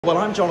Well,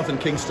 I'm Jonathan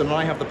Kingston and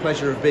I have the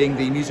pleasure of being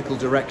the musical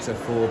director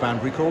for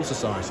Banbury Choral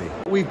Society.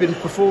 We've been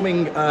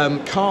performing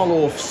Carl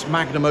Orff's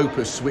magnum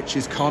opus, which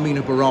is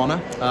Carmina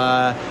Burana.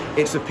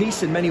 It's a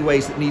piece in many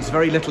ways that needs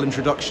very little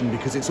introduction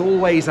because it's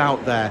always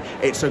out there.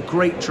 It's a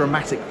great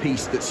dramatic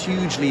piece that's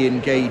hugely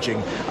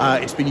engaging.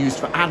 It's been used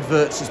for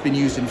adverts, it's been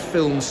used in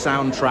film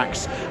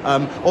soundtracks.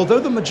 Although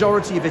the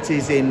majority of it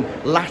is in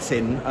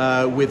Latin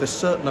with a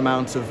certain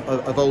amount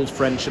of Old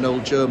French and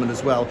Old German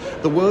as well,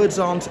 the words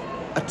aren't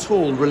at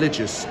all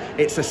religious.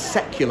 It's a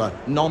secular,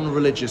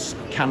 non-religious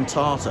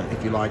cantata,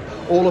 if you like,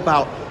 all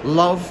about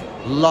love,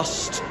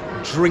 lust,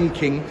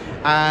 drinking,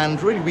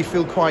 and really we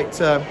feel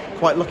quite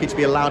lucky to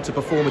be allowed to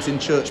perform it in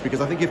church,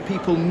 because I think if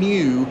people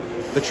knew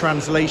the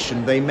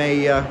translation, they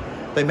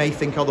may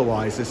think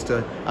otherwise as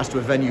to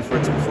a venue for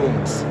its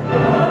performance.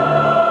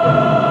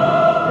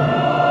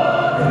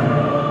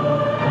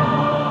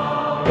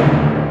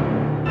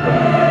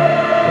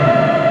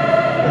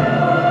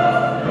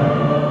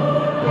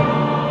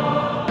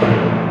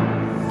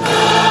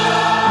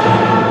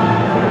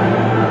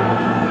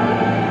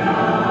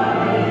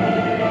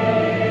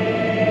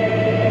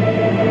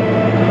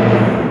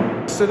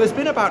 So there's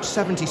been about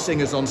 70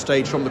 singers on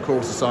stage from the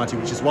Choral Society,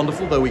 which is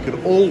wonderful, though we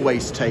could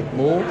always take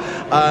more.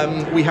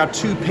 We had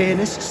two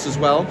pianists as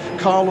well.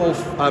 Carl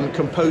Orff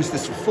composed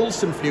this full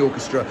symphony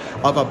orchestra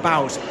of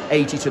about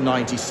 80 to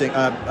 90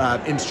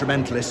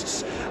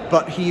 instrumentalists,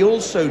 but he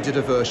also did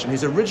a version,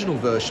 his original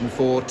version,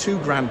 for two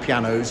grand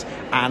pianos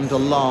and a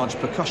large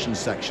percussion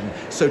section.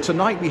 So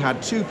tonight we had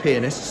two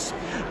pianists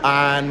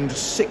and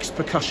 6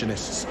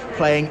 percussionists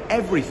playing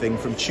everything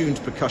from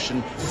tuned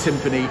percussion to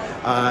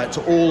timpani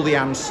to all the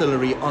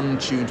ancillary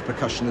untuned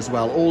percussion as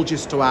well, all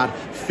just to add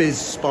fizz,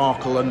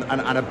 sparkle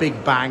and a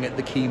big bang at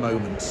the key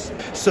moments.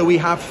 So we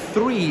have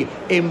 3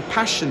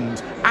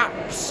 impassioned,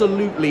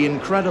 absolutely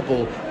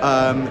incredible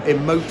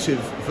emotive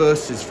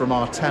verses from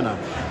our tenor,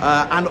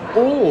 and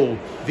all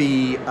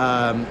the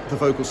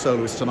vocal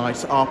soloists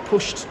tonight are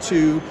pushed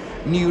to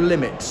new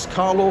limits.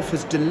 Carl Orff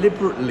has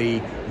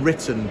deliberately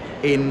written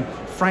in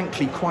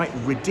frankly quite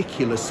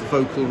ridiculous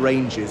vocal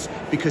ranges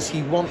because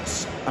he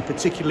wants a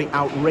particularly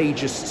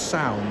outrageous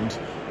sound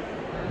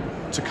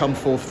to come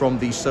forth from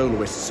these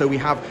soloists. So we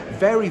have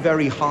very,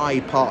 very high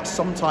parts,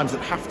 sometimes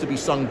that have to be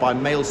sung by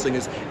male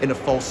singers in a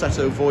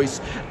falsetto voice,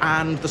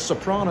 and the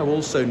soprano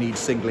also needs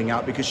singling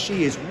out because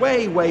she is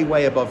way, way,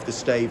 way above the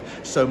stave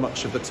so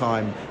much of the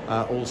time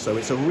also.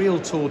 It's a real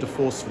tour de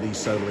force for these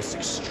soloists,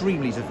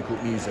 extremely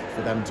difficult music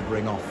for them to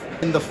bring off.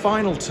 In the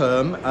final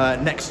term,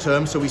 next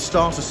term, so we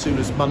start as soon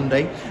as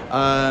Monday,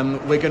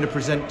 we're going to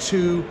present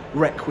 2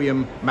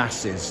 Requiem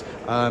Masses.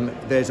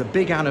 There's a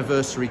big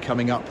anniversary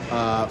coming up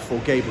for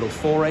Gabriel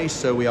Fauré,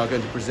 so we are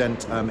going to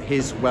present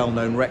his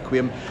well-known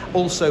Requiem,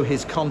 also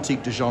his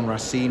Cantique de Jean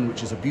Racine,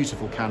 which is a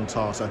beautiful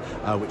cantata,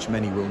 which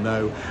many will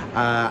know,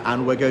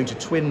 and we're going to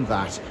twin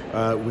that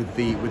with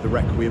the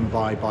Requiem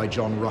by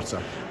John Rutter,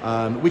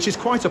 which is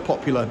quite a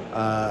popular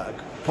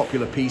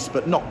piece,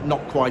 but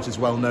not quite as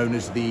well known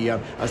as the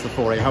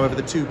Fauré. However,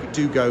 the two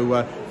do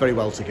go very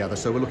well together,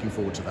 so we're looking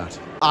forward to that.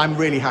 I'm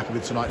really happy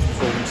with tonight's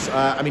performance.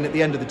 I mean, at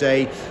the end of the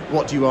day,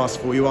 what do you ask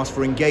for? You ask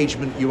for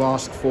engagement, you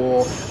ask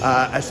for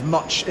as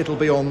much it'll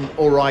be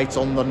all right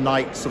on the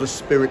night sort of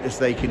spirit as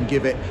they can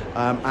give it,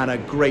 and a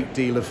great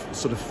deal of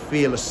sort of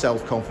fearless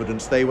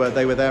self-confidence. They were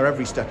there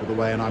every step of the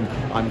way, and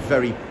I'm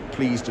very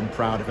pleased and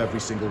proud of every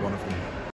single one of them.